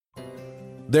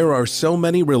There are so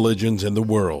many religions in the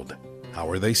world. How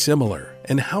are they similar,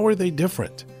 and how are they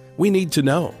different? We need to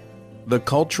know. The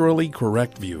culturally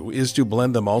correct view is to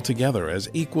blend them all together as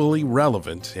equally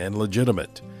relevant and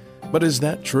legitimate. But is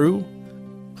that true?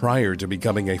 Prior to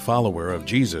becoming a follower of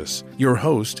Jesus, your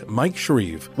host, Mike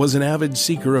Shreve, was an avid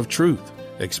seeker of truth,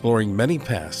 exploring many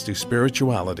paths to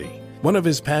spirituality. One of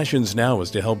his passions now is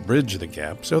to help bridge the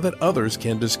gap so that others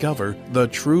can discover the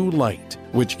true light,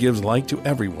 which gives light to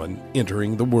everyone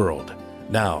entering the world.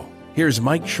 Now, here's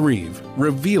Mike Shreve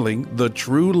revealing the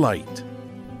true light.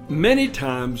 Many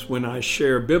times when I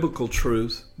share biblical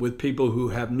truth with people who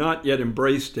have not yet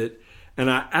embraced it, and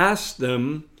I ask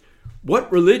them,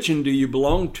 "What religion do you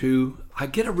belong to?" I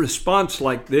get a response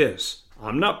like this: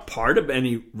 "I'm not part of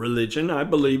any religion. I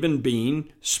believe in being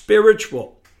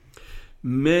spiritual."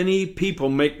 Many people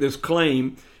make this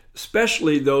claim,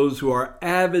 especially those who are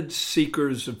avid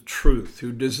seekers of truth,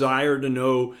 who desire to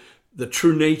know the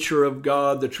true nature of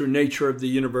God, the true nature of the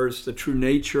universe, the true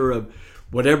nature of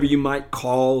whatever you might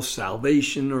call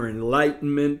salvation or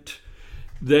enlightenment.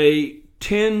 They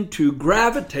tend to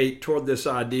gravitate toward this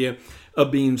idea of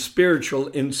being spiritual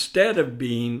instead of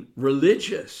being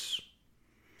religious.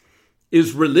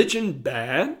 Is religion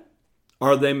bad?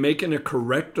 Are they making a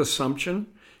correct assumption?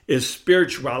 Is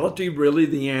spirituality really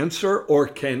the answer, or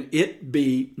can it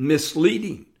be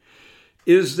misleading?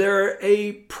 Is there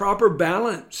a proper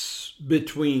balance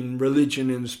between religion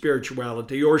and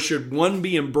spirituality, or should one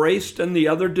be embraced and the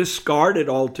other discarded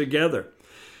altogether?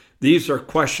 These are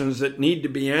questions that need to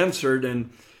be answered, and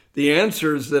the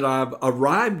answers that I've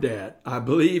arrived at, I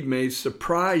believe, may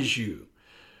surprise you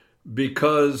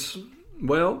because,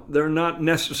 well, they're not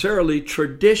necessarily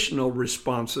traditional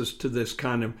responses to this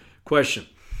kind of question.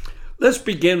 Let's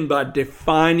begin by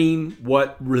defining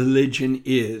what religion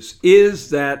is.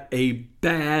 Is that a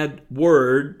bad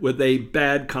word with a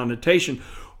bad connotation,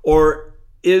 or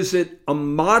is it a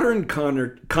modern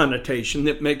connotation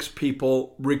that makes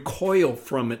people recoil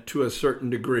from it to a certain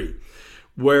degree,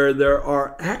 where there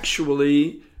are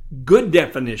actually good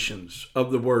definitions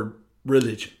of the word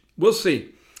religion? We'll see.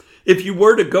 If you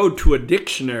were to go to a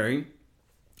dictionary,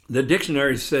 the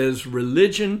dictionary says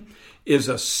religion is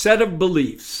a set of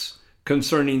beliefs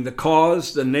concerning the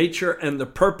cause, the nature, and the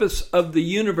purpose of the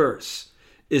universe,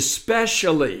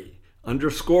 especially,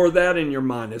 underscore that in your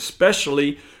mind,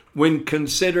 especially when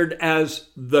considered as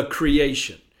the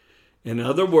creation. In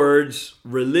other words,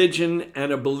 religion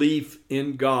and a belief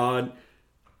in God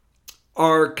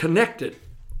are connected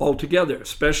altogether,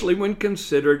 especially when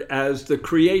considered as the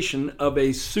creation of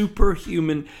a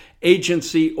superhuman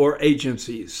agency or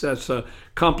agencies. That's a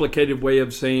complicated way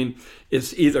of saying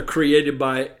it's either created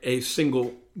by a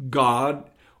single God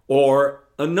or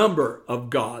a number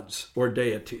of gods or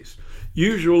deities,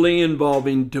 usually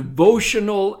involving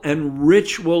devotional and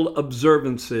ritual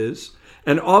observances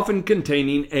and often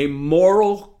containing a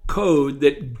moral code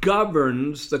that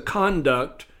governs the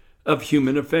conduct of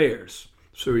human affairs.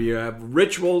 So you have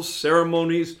rituals,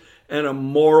 ceremonies, and a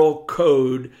moral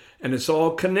code, and it's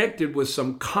all connected with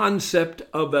some concept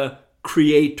of a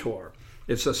creator.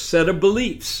 It's a set of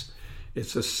beliefs.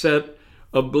 It's a set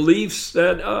of beliefs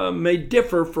that may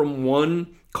differ from one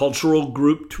cultural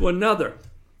group to another.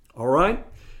 All right?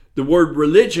 The word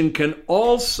religion can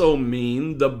also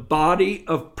mean the body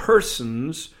of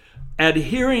persons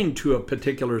adhering to a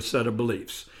particular set of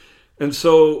beliefs. And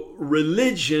so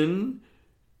religion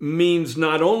means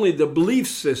not only the belief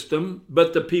system,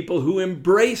 but the people who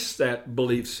embrace that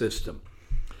belief system.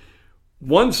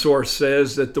 One source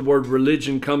says that the word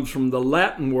religion comes from the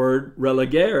Latin word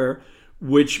religare,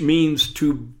 which means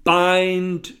to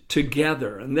bind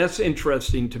together. And that's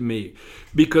interesting to me,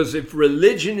 because if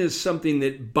religion is something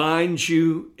that binds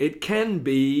you, it can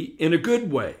be in a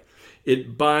good way.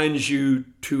 It binds you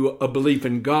to a belief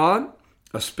in God,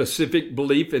 a specific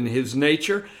belief in His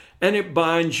nature, and it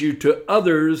binds you to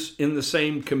others in the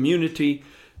same community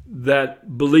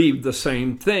that believe the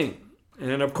same thing.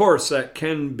 And of course, that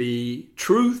can be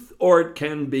truth or it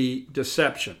can be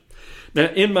deception. Now,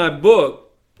 in my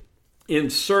book,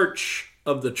 In Search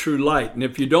of the True Light, and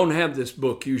if you don't have this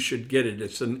book, you should get it.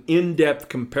 It's an in-depth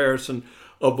comparison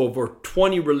of over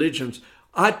 20 religions.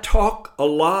 I talk a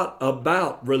lot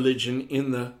about religion in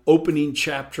the opening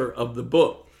chapter of the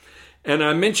book. And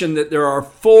I mentioned that there are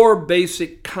 4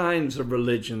 basic kinds of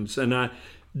religions, and I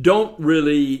don't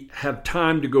really have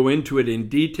time to go into it in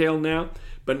detail now.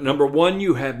 But number 1,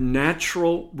 you have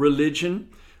natural religion,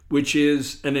 which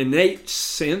is an innate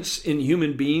sense in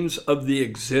human beings of the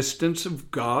existence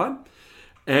of God.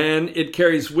 And it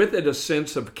carries with it a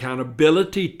sense of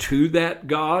accountability to that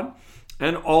God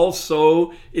And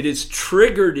also, it is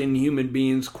triggered in human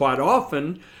beings quite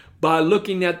often by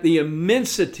looking at the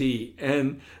immensity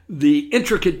and the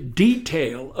intricate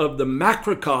detail of the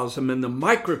macrocosm and the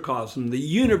microcosm. The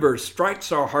universe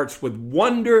strikes our hearts with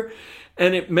wonder,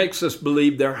 and it makes us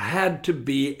believe there had to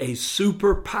be a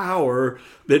superpower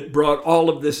that brought all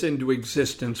of this into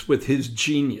existence with his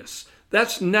genius.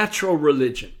 That's natural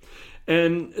religion.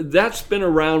 And that's been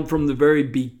around from the very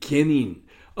beginning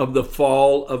of the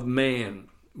fall of man,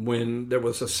 when there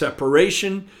was a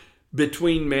separation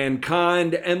between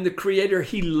mankind and the Creator.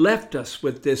 He left us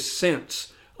with this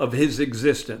sense of his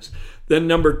existence. Then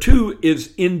number 2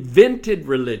 is invented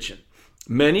religion.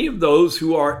 Many of those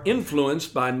who are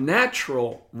influenced by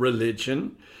natural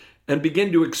religion and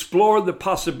begin to explore the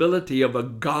possibility of a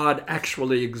God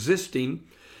actually existing,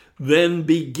 then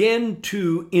begin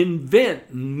to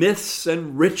invent myths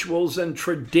and rituals and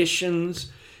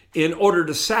traditions in order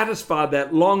to satisfy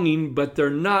that longing, but they're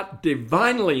not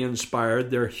divinely inspired.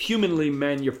 They're humanly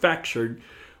manufactured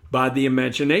by the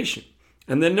imagination.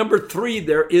 And then number 3,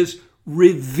 there is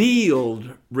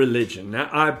revealed religion. Now,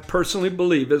 I personally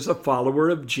believe, as a follower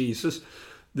of Jesus,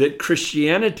 that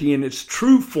Christianity in its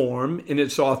true form, in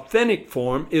its authentic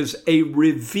form, is a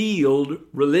revealed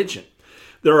religion.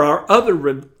 There are other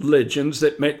religions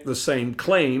that make the same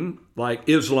claim, like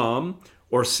Islam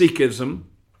or Sikhism,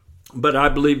 but I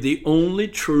believe the only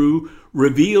true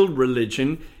revealed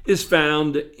religion is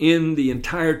found in the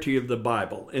entirety of the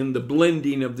Bible, in the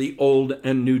blending of the Old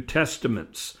and New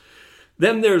Testaments.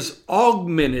 Then there's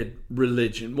augmented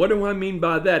religion. What do I mean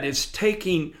by that? It's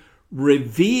taking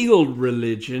revealed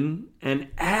religion and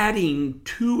adding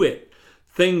to it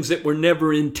things that were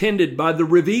never intended by the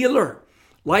revealer,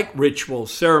 like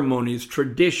rituals, ceremonies,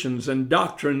 traditions, and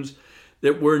doctrines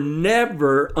that were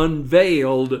never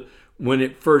unveiled when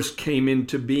it first came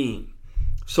into being.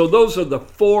 So those are the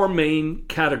 4 main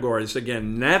categories.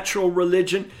 Again, natural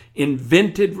religion,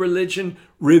 invented religion,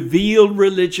 revealed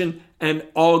religion, and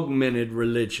augmented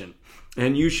religion.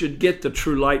 And you should get the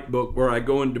True Light book, where I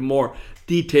go into more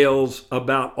details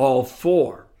about all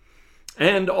 4.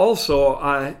 And also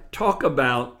I talk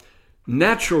about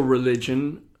natural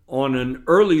religion on an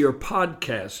earlier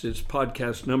podcast. It's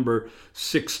podcast number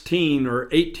 16 or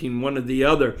 18, one or the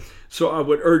other. So I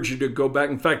would urge you to go back.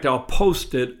 In fact, I'll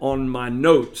post it on my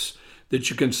notes that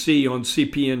you can see on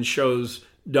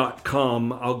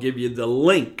cpnshows.com. I'll give you the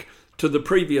link to the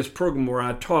previous program where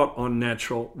I taught on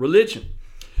natural religion.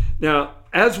 Now,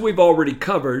 as we've already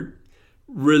covered,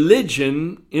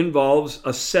 religion involves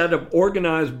a set of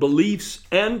organized beliefs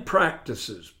and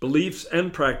practices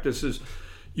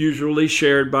usually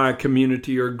shared by a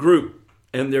community or group.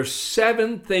 And there's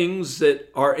 7 things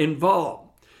that are involved.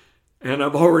 And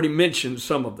I've already mentioned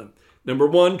some of them. Number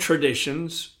 1,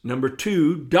 traditions. Number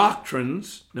 2,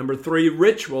 doctrines. Number 3,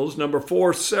 rituals. Number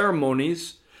 4,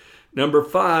 ceremonies. Number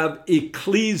 5,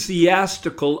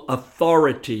 ecclesiastical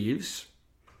authorities.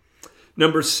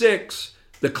 Number 6,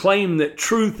 the claim that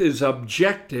truth is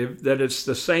objective, that it's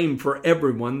the same for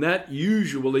everyone. That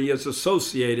usually is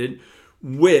associated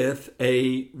with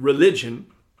a religion.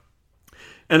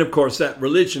 And of course, that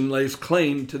religion lays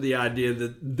claim to the idea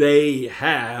that they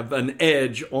have an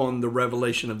edge on the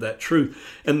revelation of that truth.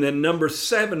 And then number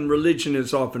 7, religion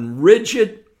is often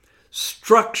rigid,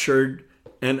 structured,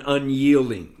 and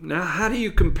unyielding. Now, how do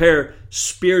you compare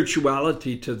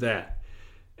spirituality to that?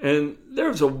 And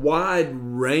there's a wide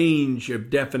range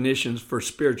of definitions for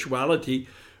spirituality,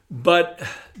 but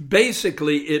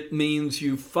basically it means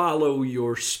you follow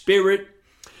your spirit,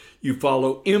 you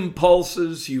follow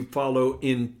impulses, you follow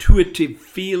intuitive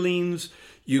feelings,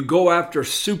 you go after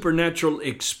supernatural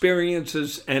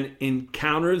experiences and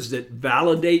encounters that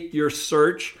validate your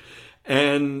search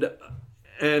and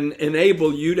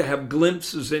enable you to have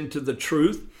glimpses into the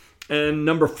truth. And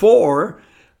number 4,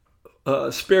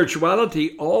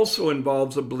 spirituality also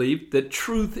involves a belief that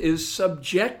truth is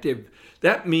subjective.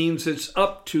 That means it's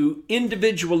up to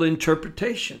individual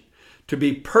interpretation, to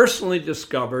be personally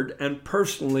discovered and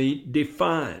personally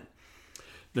defined.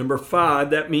 Number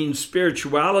 5, that means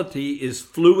spirituality is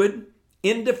fluid,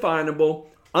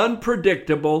 indefinable,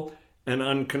 unpredictable, and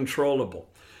uncontrollable.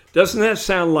 Doesn't that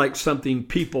sound like something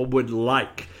people would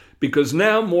like? Because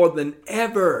now more than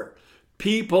ever,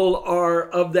 people are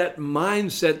of that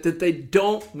mindset that they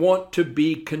don't want to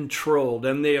be controlled,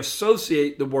 and they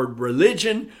associate the word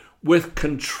religion with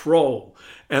control,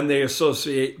 and they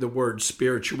associate the word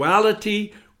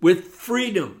spirituality with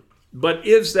freedom. But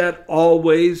is that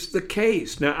always the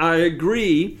case? Now, I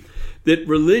agree that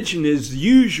religion is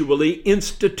usually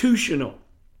institutional.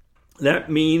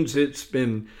 That means it's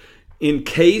been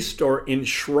encased or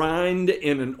enshrined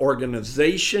in an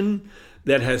organization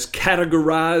that has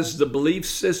categorized the belief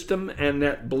system, and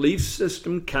that belief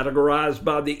system categorized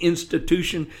by the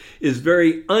institution is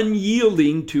very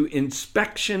unyielding to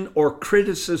inspection or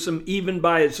criticism, even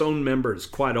by its own members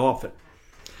quite often.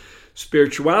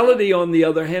 Spirituality, on the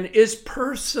other hand, is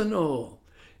personal,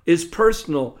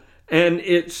 and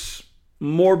it's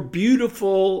more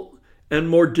beautiful and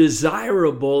more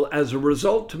desirable as a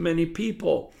result to many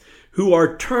people who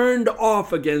are turned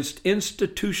off against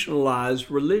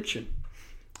institutionalized religion.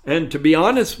 And to be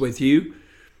honest with you,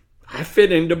 I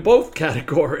fit into both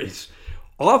categories.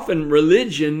 Often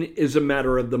religion is a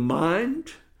matter of the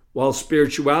mind, while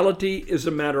spirituality is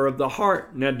a matter of the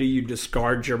heart. Now, do you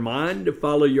discard your mind to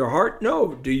follow your heart?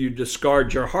 No. Do you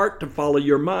discard your heart to follow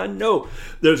your mind? No.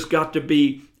 There's got to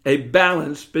be a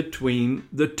balance between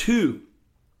the two.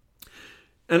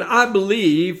 And I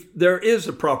believe there is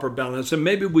a proper balance, and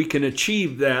maybe we can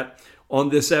achieve that on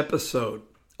this episode.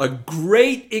 A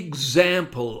great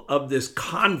example of this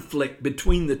conflict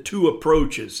between the two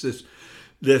approaches,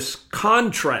 this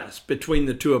contrast between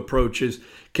the two approaches,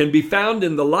 can be found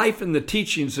in the life and the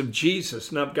teachings of Jesus.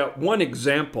 And I've got one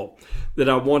example that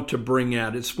I want to bring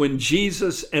out. It's when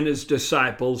Jesus and his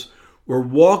disciples were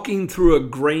walking through a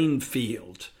grain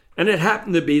field, and it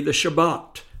happened to be the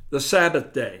Shabbat, the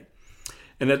Sabbath day.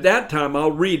 And at that time,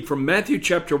 I'll read from Matthew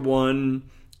chapter 1,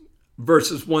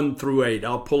 verses 1 through 8.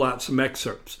 I'll pull out some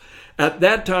excerpts. At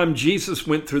that time, Jesus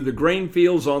went through the grain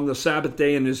fields on the Sabbath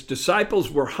day, and his disciples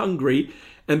were hungry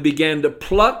and began to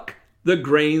pluck the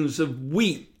grains of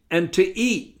wheat and to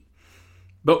eat.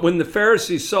 But when the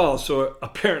Pharisees saw, so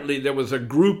apparently there was a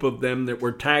group of them that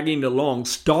were tagging along,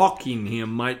 stalking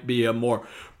him might be a more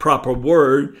proper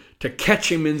word, to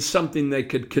catch him in something they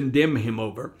could condemn him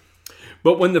over.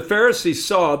 But when the Pharisees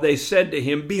saw, they said to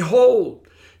him, "Behold,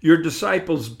 your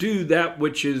disciples do that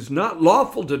which is not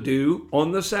lawful to do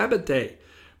on the Sabbath day."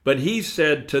 But he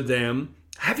said to them,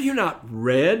 "Have you not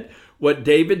read what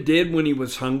David did when he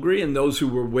was hungry and those who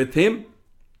were with him?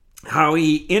 How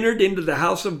he entered into the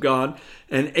house of God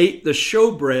and ate the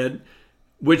showbread,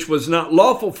 which was not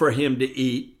lawful for him to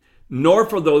eat, nor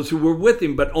for those who were with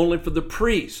him, but only for the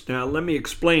priests." Now, let me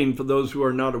explain for those who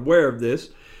are not aware of this.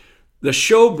 The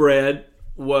showbread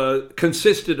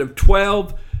consisted of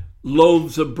 12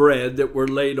 loaves of bread that were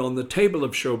laid on the table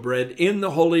of showbread in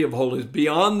the Holy of Holies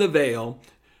beyond the veil.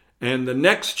 And the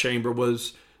next chamber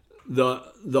was the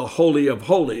Holy of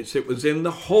Holies. It was in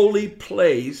the holy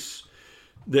place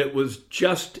that was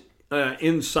just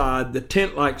inside the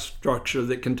tent-like structure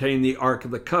that contained the Ark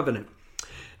of the Covenant.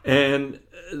 And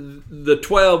the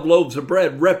 12 loaves of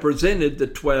bread represented the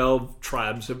 12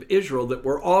 tribes of Israel that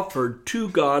were offered to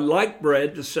God like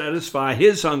bread to satisfy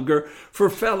his hunger for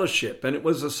fellowship. And it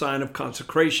was a sign of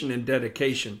consecration and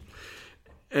dedication.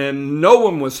 And no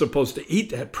one was supposed to eat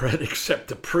that bread except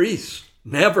the priests.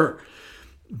 Never.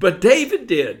 But David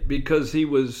did, because he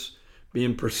was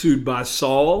being pursued by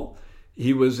Saul.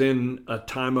 He was in a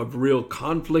time of real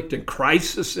conflict and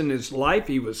crisis in his life.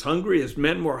 He was hungry. His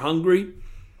men were hungry.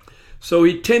 So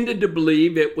he tended to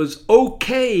believe it was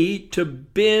okay to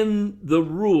bend the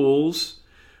rules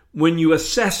when you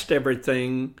assessed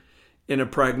everything in a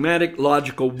pragmatic,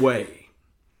 logical way.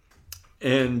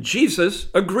 And Jesus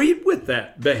agreed with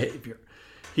that behavior.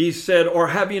 He said, "Or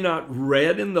have you not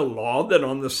read in the law that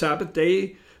on the Sabbath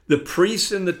day the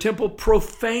priests in the temple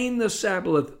profane the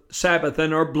Sabbath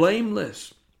and are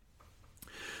blameless?"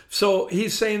 So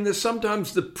he's saying that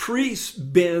sometimes the priests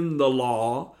bend the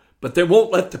law, but they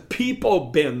won't let the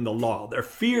people bend the law. They're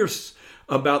fierce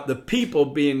about the people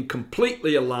being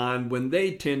completely aligned when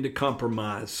they tend to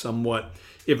compromise somewhat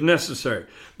if necessary.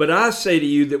 But I say to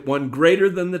you that one greater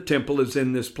than the temple is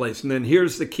in this place. And then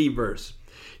here's the key verse.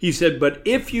 He said, "But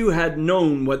if you had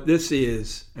known what this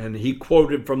is," and he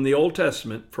quoted from the Old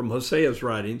Testament, from Hosea's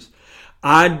writings,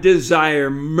 "I desire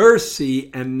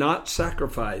mercy and not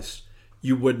sacrifice,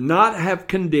 you would not have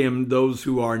condemned those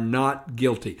who are not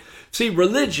guilty." See,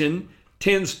 religion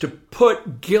tends to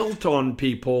put guilt on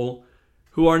people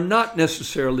who are not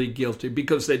necessarily guilty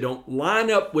because they don't line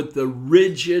up with the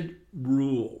rigid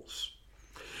rules.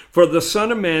 "For the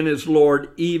Son of Man is Lord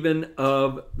even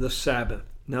of the Sabbath."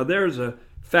 Now, there's a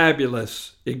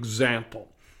fabulous example.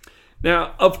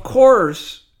 Now, of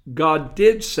course, God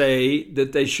did say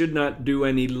that they should not do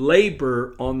any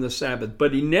labor on the Sabbath,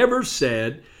 but he never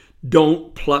said,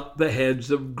 "Don't pluck the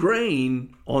heads of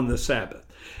grain on the Sabbath."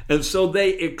 And so they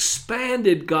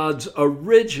expanded God's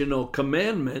original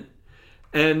commandment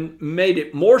and made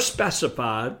it more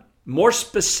specified, more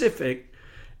specific,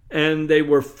 and they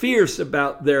were fierce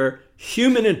about their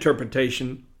human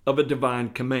interpretation of a divine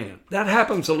command. That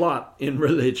happens a lot in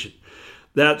religion.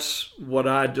 That's what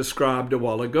I described a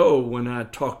while ago when I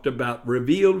talked about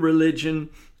revealed religion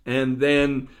and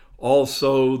then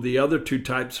also the other two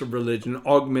types of religion,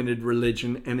 augmented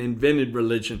religion and invented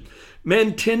religion.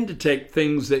 Men tend to take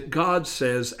things that God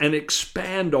says and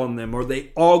expand on them, or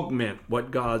they augment what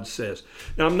God says.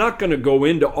 Now, I'm not going to go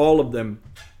into all of them,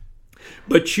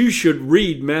 but you should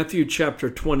read Matthew chapter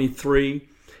 23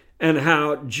 and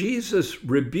how Jesus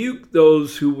rebuked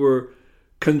those who were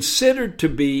considered to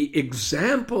be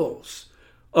examples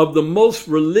of the most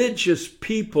religious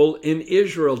people in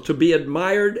Israel, to be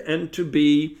admired and to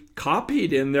be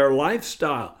copied in their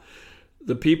lifestyle.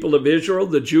 The people of Israel,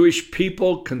 the Jewish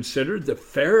people, considered the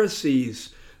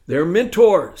Pharisees their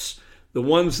mentors, the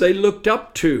ones they looked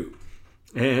up to.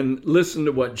 And listen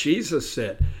to what Jesus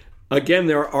said. Again,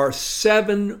 there are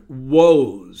 7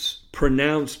 woes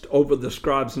pronounced over the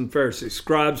scribes and Pharisees.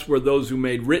 Scribes were those who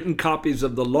made written copies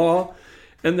of the law,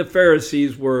 and the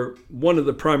Pharisees were one of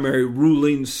the primary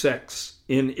ruling sects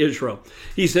in Israel.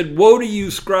 He said, "Woe to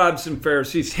you, scribes and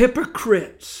Pharisees,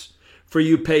 hypocrites! For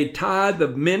you pay tithe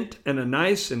of mint and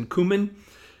anise and cumin,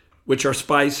 which are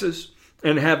spices,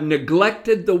 and have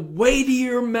neglected the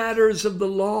weightier matters of the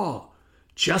law,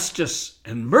 justice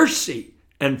and mercy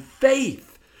and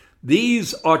faith.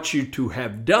 These ought you to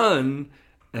have done,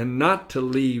 and not to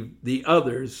leave the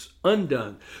others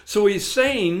undone." So he's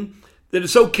saying that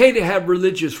it's okay to have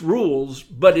religious rules,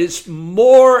 but it's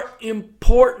more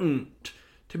important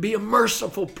to be a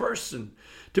merciful person,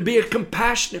 to be a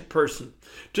compassionate person,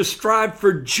 to strive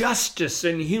for justice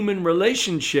in human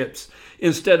relationships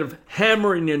instead of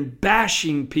hammering and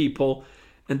bashing people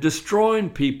and destroying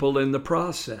people in the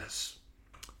process.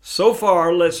 So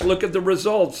far, let's look at the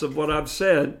results of what I've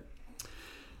said.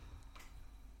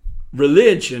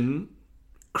 Religion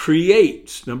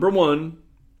creates, number one,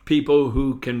 people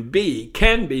who can be,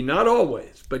 not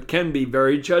always, but can be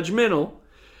very judgmental.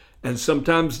 And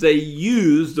sometimes they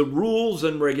use the rules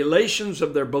and regulations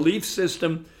of their belief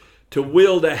system to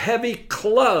wield a heavy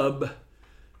club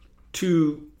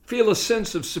to feel a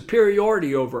sense of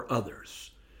superiority over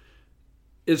others.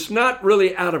 It's not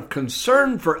really out of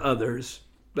concern for others,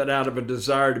 but out of a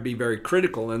desire to be very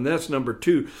critical. And that's number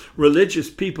 2. Religious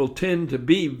people tend to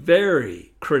be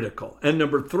very critical. And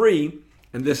number 3,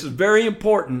 and this is very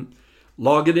important,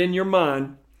 log it in your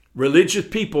mind, religious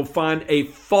people find a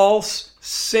false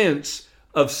sense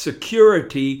of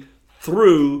security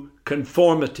through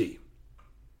conformity.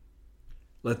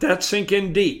 Let that sink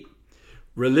in deep.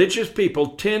 Religious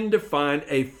people tend to find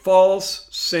a false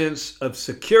sense of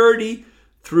security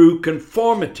through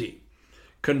conformity.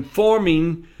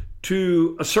 Conforming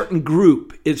to a certain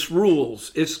group, its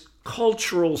rules, its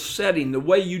cultural setting, the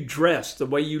way you dress, the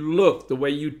way you look, the way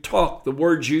you talk, the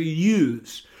words you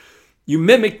use. You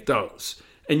mimic those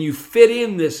and you fit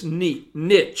in this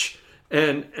niche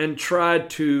and try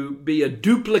to be a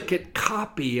duplicate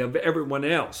copy of everyone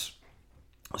else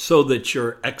so that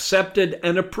you're accepted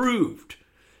and approved.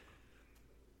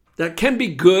 That can be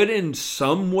good in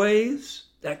some ways.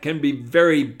 That can be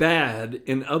very bad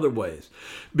in other ways.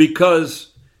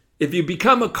 Because if you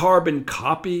become a carbon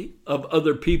copy of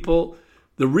other people,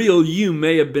 the real you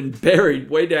may have been buried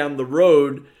way down the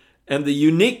road, and the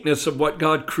uniqueness of what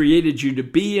God created you to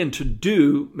be and to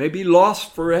do may be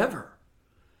lost forever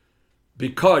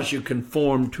because you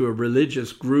conform to a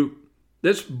religious group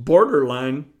that's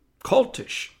borderline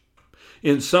cultish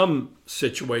in some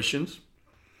situations.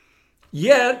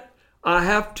 Yet, I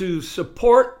have to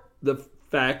support the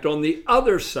fact on the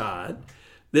other side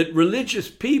that religious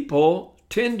people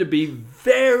tend to be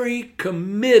very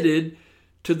committed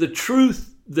to the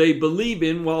truth they believe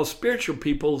in, while spiritual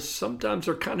people sometimes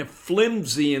are kind of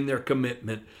flimsy in their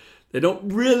commitment. They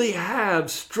don't really have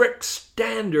strict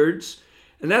standards,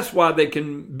 and that's why they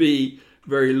can be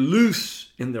very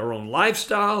loose in their own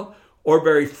lifestyle or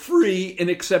very free in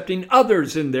accepting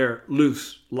others in their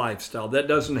loose lifestyle. That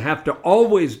doesn't have to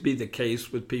always be the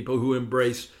case with people who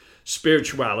embrace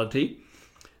spirituality.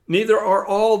 Neither are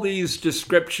all these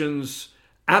descriptions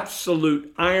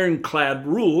absolute ironclad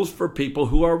rules for people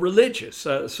who are religious.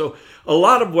 So a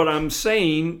lot of what I'm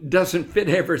saying doesn't fit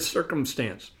every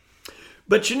circumstance.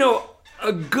 But you know,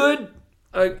 a good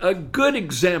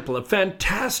example, a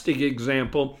fantastic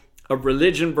example of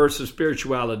religion versus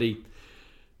spirituality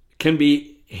can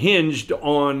be hinged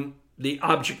on the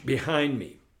object behind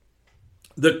me,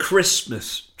 the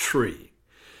Christmas tree.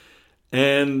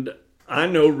 And I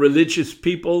know religious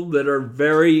people that are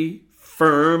very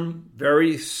firm,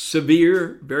 very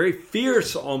severe, very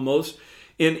fierce almost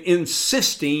in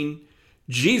insisting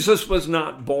Jesus was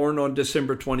not born on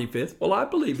December 25th. Well, I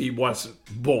believe he wasn't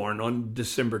born on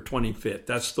December 25th.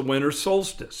 That's the winter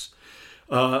solstice.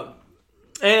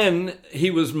 And he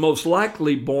was most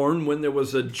likely born when there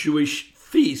was a Jewish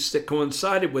feast that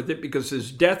coincided with it, because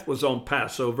his death was on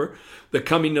Passover. The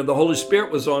coming of the Holy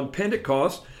Spirit was on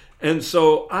Pentecost. And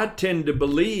so I tend to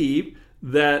believe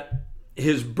that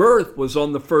his birth was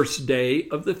on the first day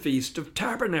of the Feast of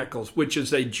Tabernacles, which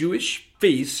is a Jewish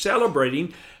feast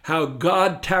celebrating how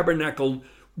God tabernacled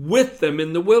with them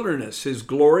in the wilderness. His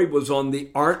glory was on the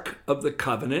Ark of the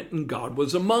Covenant, and God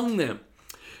was among them.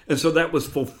 And so that was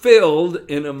fulfilled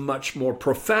in a much more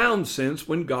profound sense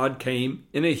when God came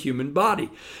in a human body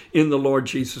in the Lord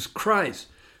Jesus Christ.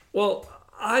 Well,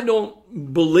 I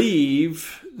don't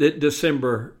believe that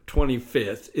December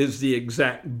 25th is the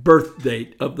exact birth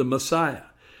date of the Messiah.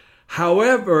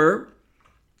 However,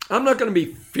 I'm not going to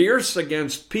be fierce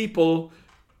against people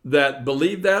that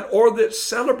believe that or that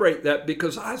celebrate that,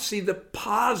 because I see the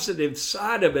positive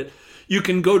side of it. You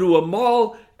can go to a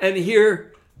mall and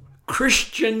hear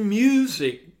Christian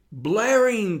music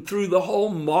blaring through the whole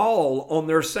mall on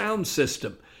their sound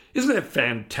system. Isn't it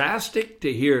fantastic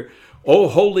to hear "O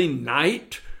Holy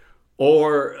Night"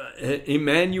 or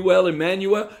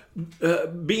Emmanuel,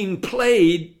 being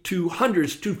played to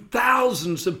hundreds, to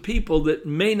thousands of people that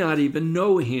may not even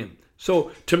know him?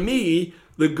 So to me,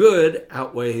 the good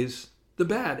outweighs the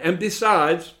bad. And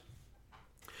besides,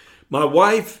 my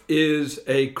wife is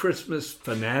a Christmas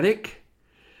fanatic,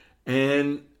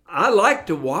 and I like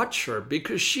to watch her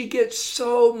because she gets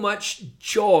so much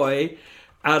joy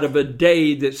out of a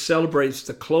day that celebrates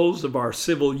the close of our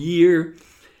civil year,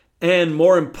 and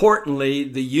more importantly,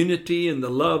 the unity and the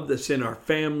love that's in our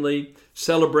family,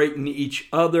 celebrating each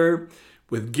other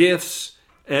with gifts.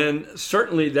 And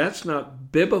certainly that's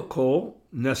not biblical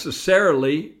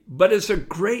necessarily, but it's a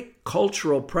great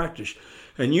cultural practice.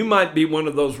 And you might be one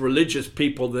of those religious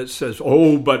people that says,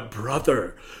 "Oh, but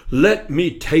brother, let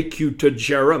me take you to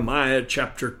Jeremiah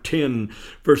chapter 10,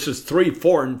 verses 3,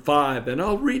 4, and 5. And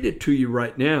I'll read it to you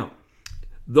right now.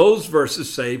 Those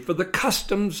verses say, "For the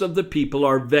customs of the people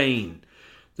are vain."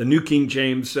 The New King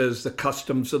James says, "The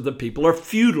customs of the people are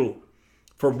futile.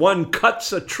 For one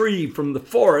cuts a tree from the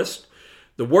forest,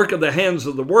 the work of the hands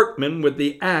of the workmen with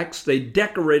the axe. They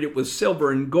decorate it with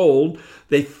silver and gold.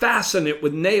 They fasten it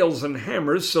with nails and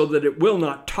hammers so that it will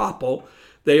not topple.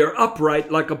 They are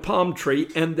upright like a palm tree,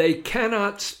 and they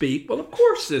cannot speak." Well, of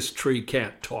course this tree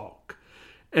can't talk.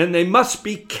 "And they must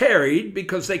be carried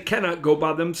because they cannot go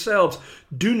by themselves.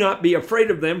 Do not be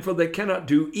afraid of them, for they cannot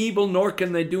do evil, nor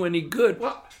can they do any good."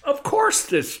 Well, of course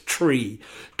this tree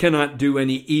cannot do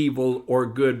any evil or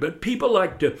good. But people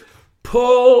like to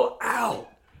pull out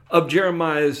of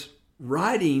Jeremiah's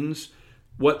writings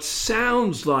what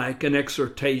sounds like an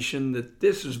exhortation that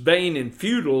this is vain and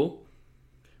futile,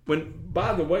 when,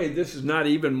 by the way, this is not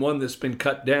even one that's been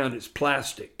cut down. It's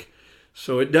plastic.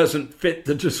 So it doesn't fit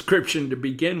the description to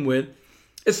begin with.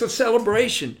 It's a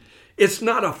celebration. It's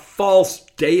not a false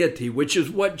deity, which is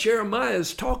what Jeremiah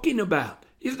is talking about.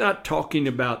 He's not talking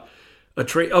about a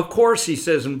tree. Of course, he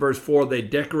says in verse 4, they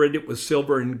decorate it with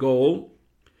silver and gold.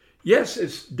 Yes,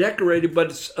 it's decorated,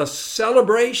 but it's a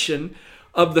celebration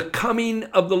of the coming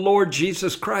of the Lord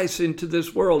Jesus Christ into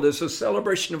this world. It's a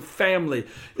celebration of family.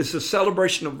 It's a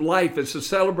celebration of life. It's a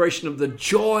celebration of the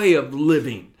joy of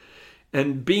living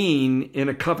and being in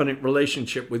a covenant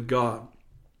relationship with God.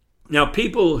 Now,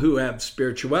 people who have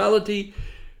spirituality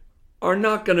are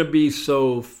not going to be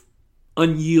so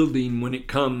unyielding when it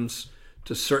comes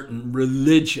to certain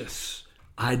religious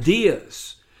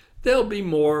ideas. They'll be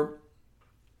more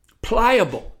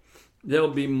pliable.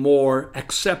 They'll be more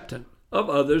acceptant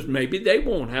of others. Maybe they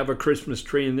won't have a Christmas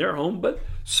tree in their home, but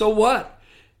so what?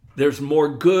 There's more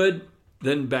good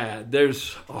than bad.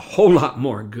 There's a whole lot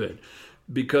more good,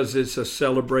 because it's a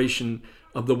celebration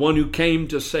of the one who came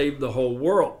to save the whole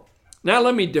world. Now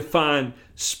let me define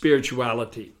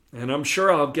spirituality, and I'm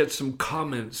sure I'll get some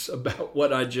comments about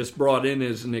what I just brought in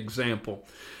as an example.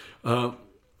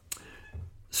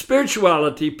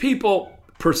 Spirituality, people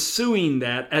pursuing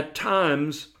that at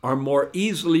times are more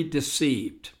easily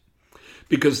deceived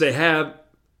because they have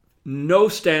no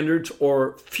standards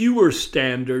or fewer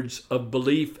standards of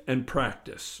belief and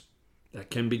practice.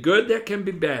 That can be good, that can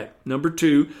be bad. Number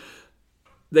two,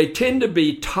 they tend to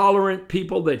be tolerant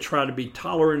people. They try to be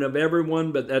tolerant of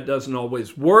everyone, but that doesn't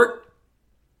always work,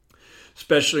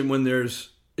 especially when there's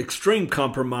extreme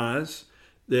compromise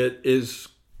that is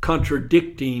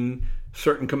contradicting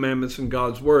certain commandments in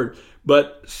God's word.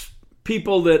 But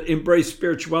people that embrace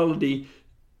spirituality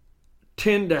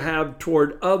tend to have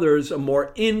toward others a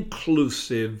more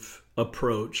inclusive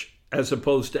approach as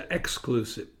opposed to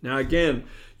exclusive. Now, again,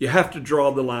 you have to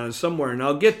draw the line somewhere, and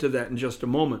I'll get to that in just a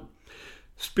moment.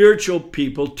 Spiritual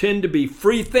people tend to be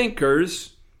free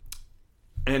thinkers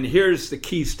and here's the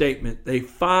key statement, they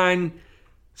find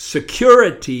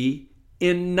security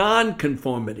in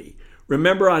nonconformity.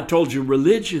 Remember, I told you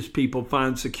religious people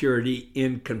find security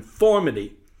in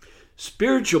conformity.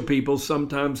 Spiritual people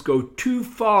sometimes go too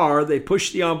far, they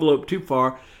push the envelope too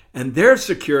far, and their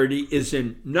security is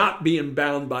in not being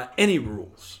bound by any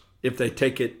rules if they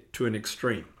take it to an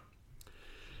extreme.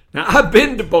 Now, I've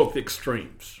been to both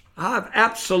extremes. I've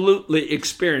absolutely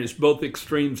experienced both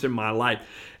extremes in my life.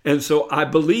 And so I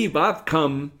believe I've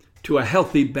come to a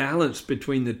healthy balance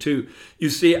between the two. You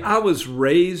see, I was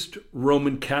raised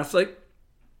Roman Catholic.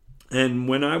 And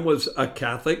when I was a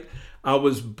Catholic, I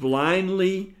was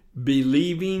blindly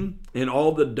believing in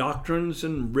all the doctrines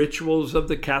and rituals of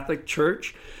the Catholic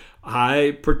Church.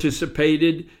 I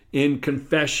participated in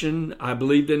confession. I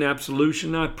believed in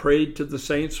absolution. I prayed to the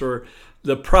saints, or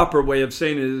the proper way of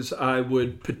saying it is I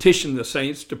would petition the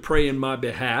saints to pray in my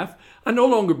behalf. I no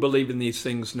longer believe in these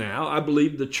things now. I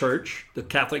believe the church, the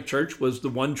Catholic Church, was the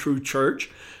one true church.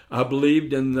 I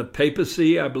believed in the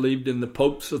papacy. I believed in the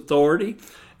Pope's authority,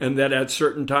 and that at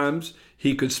certain times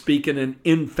he could speak in an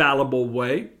infallible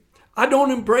way. I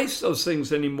don't embrace those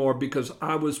things anymore because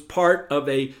I was part of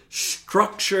a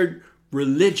structured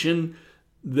religion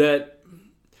that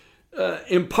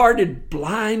imparted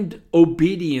blind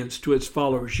obedience to its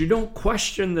followers. You don't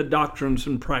question the doctrines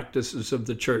and practices of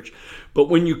the church. But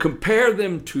when you compare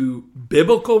them to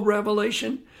biblical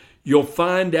revelation, you'll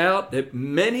find out that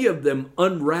many of them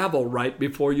unravel right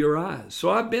before your eyes. So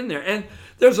I've been there. And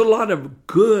there's a lot of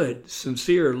good,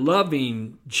 sincere,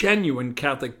 loving, genuine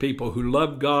Catholic people who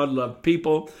love God, love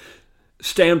people,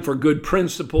 stand for good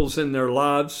principles in their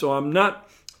lives. So I'm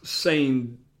not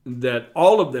saying that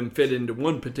all of them fit into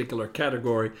one particular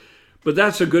category, but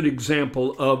that's a good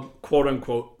example of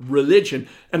quote-unquote religion.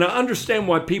 And I understand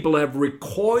why people have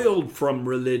recoiled from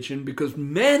religion, because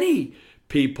many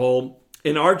people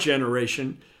in our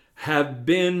generation have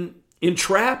been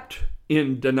entrapped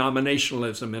in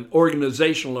denominationalism and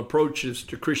organizational approaches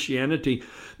to Christianity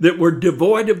that were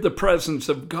devoid of the presence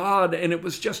of God, and it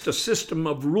was just a system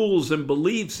of rules and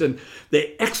beliefs, and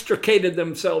they extricated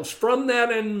themselves from that,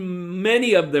 and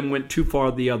many of them went too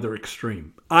far the other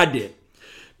extreme. I did,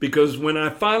 because when I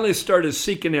finally started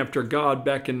seeking after God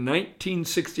back in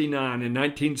 1969 and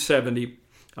 1970,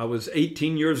 I was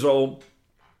 18 years old.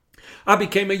 I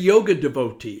became a yoga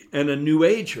devotee and a New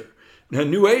Ager. Now,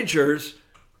 New Agers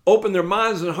open their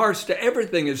minds and hearts to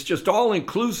everything. It's just all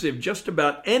inclusive. Just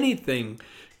about anything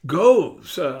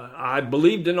goes. I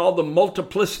believed in all the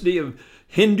multiplicity of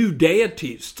Hindu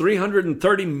deities,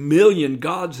 330 million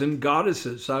gods and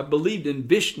goddesses. I believed in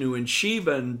Vishnu and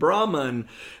Shiva and Brahma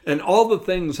and all the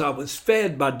things. I was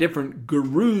fed by different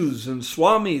gurus and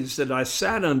swamis that I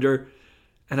sat under,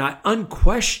 and I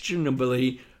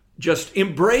unquestionably just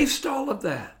embraced all of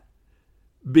that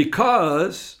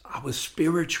because I was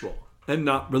spiritual and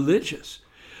not religious.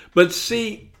 But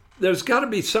see, there's got to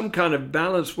be some kind of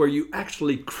balance where you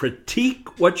actually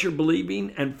critique what you're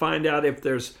believing and find out if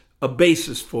there's a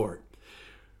basis for it,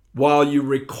 while you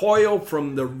recoil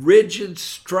from the rigid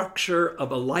structure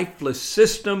of a lifeless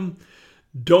system.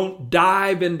 Don't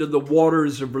dive into the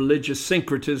waters of religious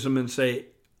syncretism and say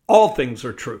all things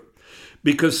are true.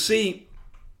 Because see,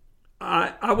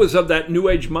 I was of that New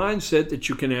Age mindset that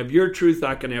you can have your truth,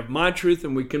 I can have my truth,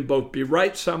 and we can both be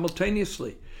right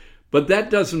simultaneously. But that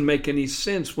doesn't make any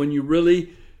sense when you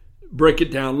really break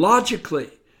it down logically.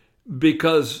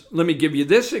 Because let me give you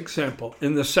this example.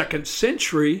 In the 2nd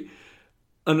century,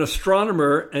 an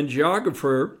astronomer and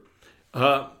geographer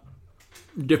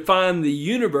defined the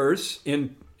universe,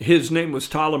 his name was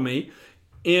Ptolemy,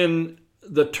 in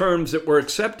the terms that were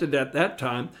accepted at that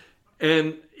time.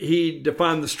 And he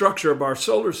defined the structure of our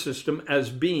solar system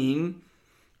as being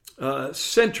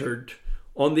centered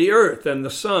on the earth, and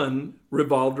the sun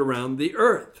revolved around the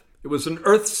earth. It was an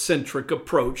earth-centric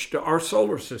approach to our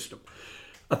solar system.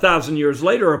 1,000 years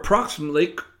later,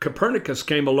 approximately, Copernicus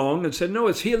came along and said, no,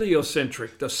 it's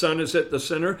heliocentric. The sun is at the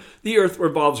center. The earth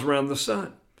revolves around the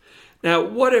sun. Now,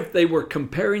 what if they were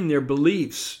comparing their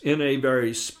beliefs in a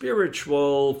very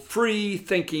spiritual,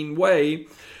 free-thinking way?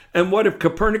 And what if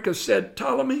Copernicus said,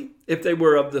 Ptolemy, if they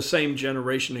were of the same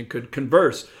generation and could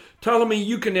converse, Ptolemy,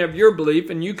 you can have your belief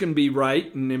and you can be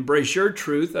right and embrace your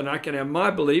truth, and I can have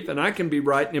my belief and I can be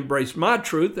right and embrace my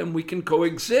truth, and we can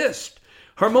coexist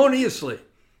harmoniously.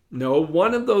 No,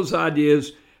 one of those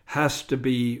ideas has to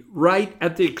be right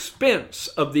at the expense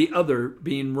of the other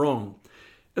being wrong.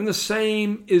 And the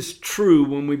same is true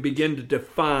when we begin to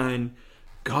define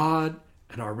God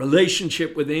and our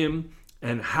relationship with Him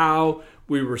and how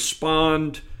we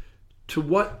respond to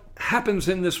what happens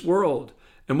in this world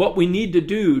and what we need to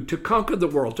do to conquer the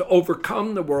world, to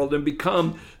overcome the world and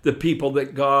become the people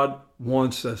that God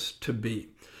wants us to be.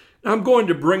 Now, I'm going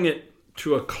to bring it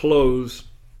to a close.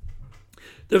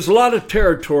 There's a lot of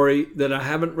territory that I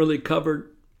haven't really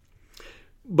covered,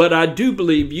 but I do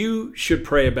believe you should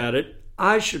pray about it.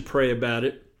 I should pray about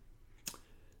it,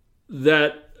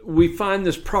 that we find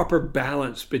this proper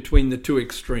balance between the two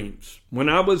extremes. When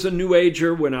I was a New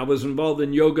Ager, when I was involved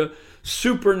in yoga,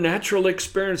 supernatural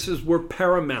experiences were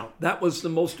paramount. That was the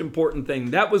most important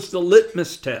thing. That was the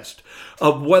litmus test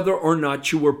of whether or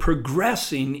not you were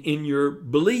progressing in your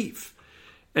belief.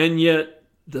 And yet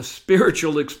the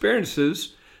spiritual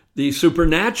experiences, the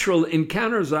supernatural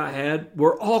encounters I had,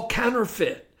 were all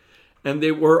counterfeit, and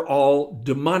they were all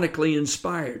demonically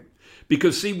inspired.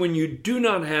 Because see, when you do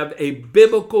not have a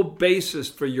biblical basis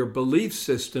for your belief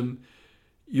system,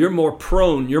 you're more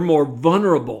prone, you're more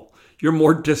vulnerable, you're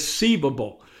more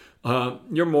deceivable,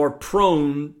 you're more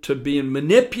prone to being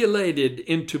manipulated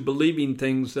into believing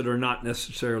things that are not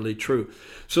necessarily true.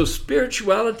 So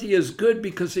spirituality is good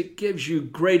because it gives you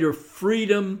greater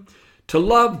freedom to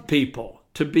love people,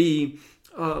 to be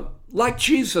like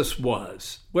Jesus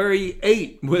was, where he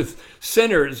ate with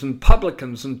sinners and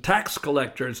publicans and tax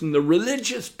collectors, and the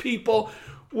religious people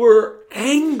were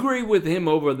angry with him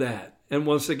over that. And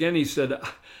once again, he said,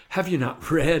 have you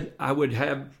not read? I would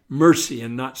have mercy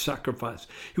and not sacrifice.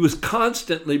 He was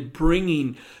constantly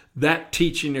bringing that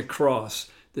teaching across.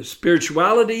 The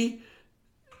spirituality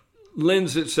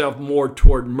lends itself more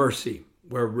toward mercy,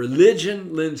 where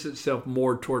religion lends itself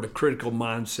more toward a critical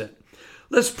mindset.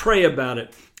 Let's pray about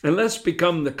it, and let's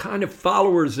become the kind of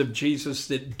followers of Jesus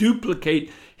that duplicate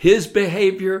his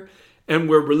behavior, and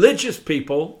we're religious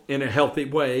people in a healthy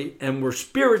way, and we're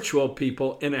spiritual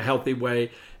people in a healthy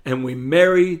way, and we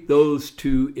marry those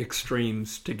two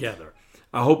extremes together.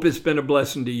 I hope it's been a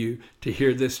blessing to you to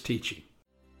hear this teaching.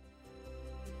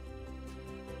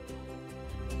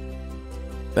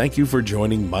 Thank you for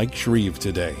joining Mike Shreve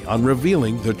today on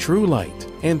Revealing the True Light,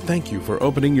 and thank you for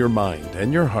opening your mind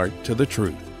and your heart to the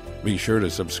truth. Be sure to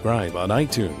subscribe on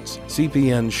iTunes,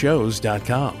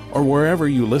 cpnshows.com, or wherever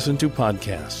you listen to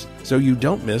podcasts so you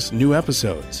don't miss new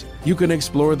episodes. You can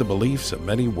explore the beliefs of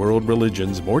many world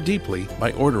religions more deeply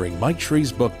by ordering Mike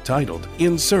Shreve's book titled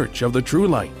In Search of the True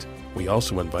Light. We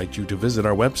also invite you to visit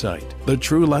our website,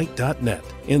 thetruelight.net,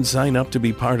 and sign up to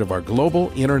be part of our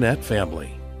global internet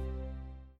family.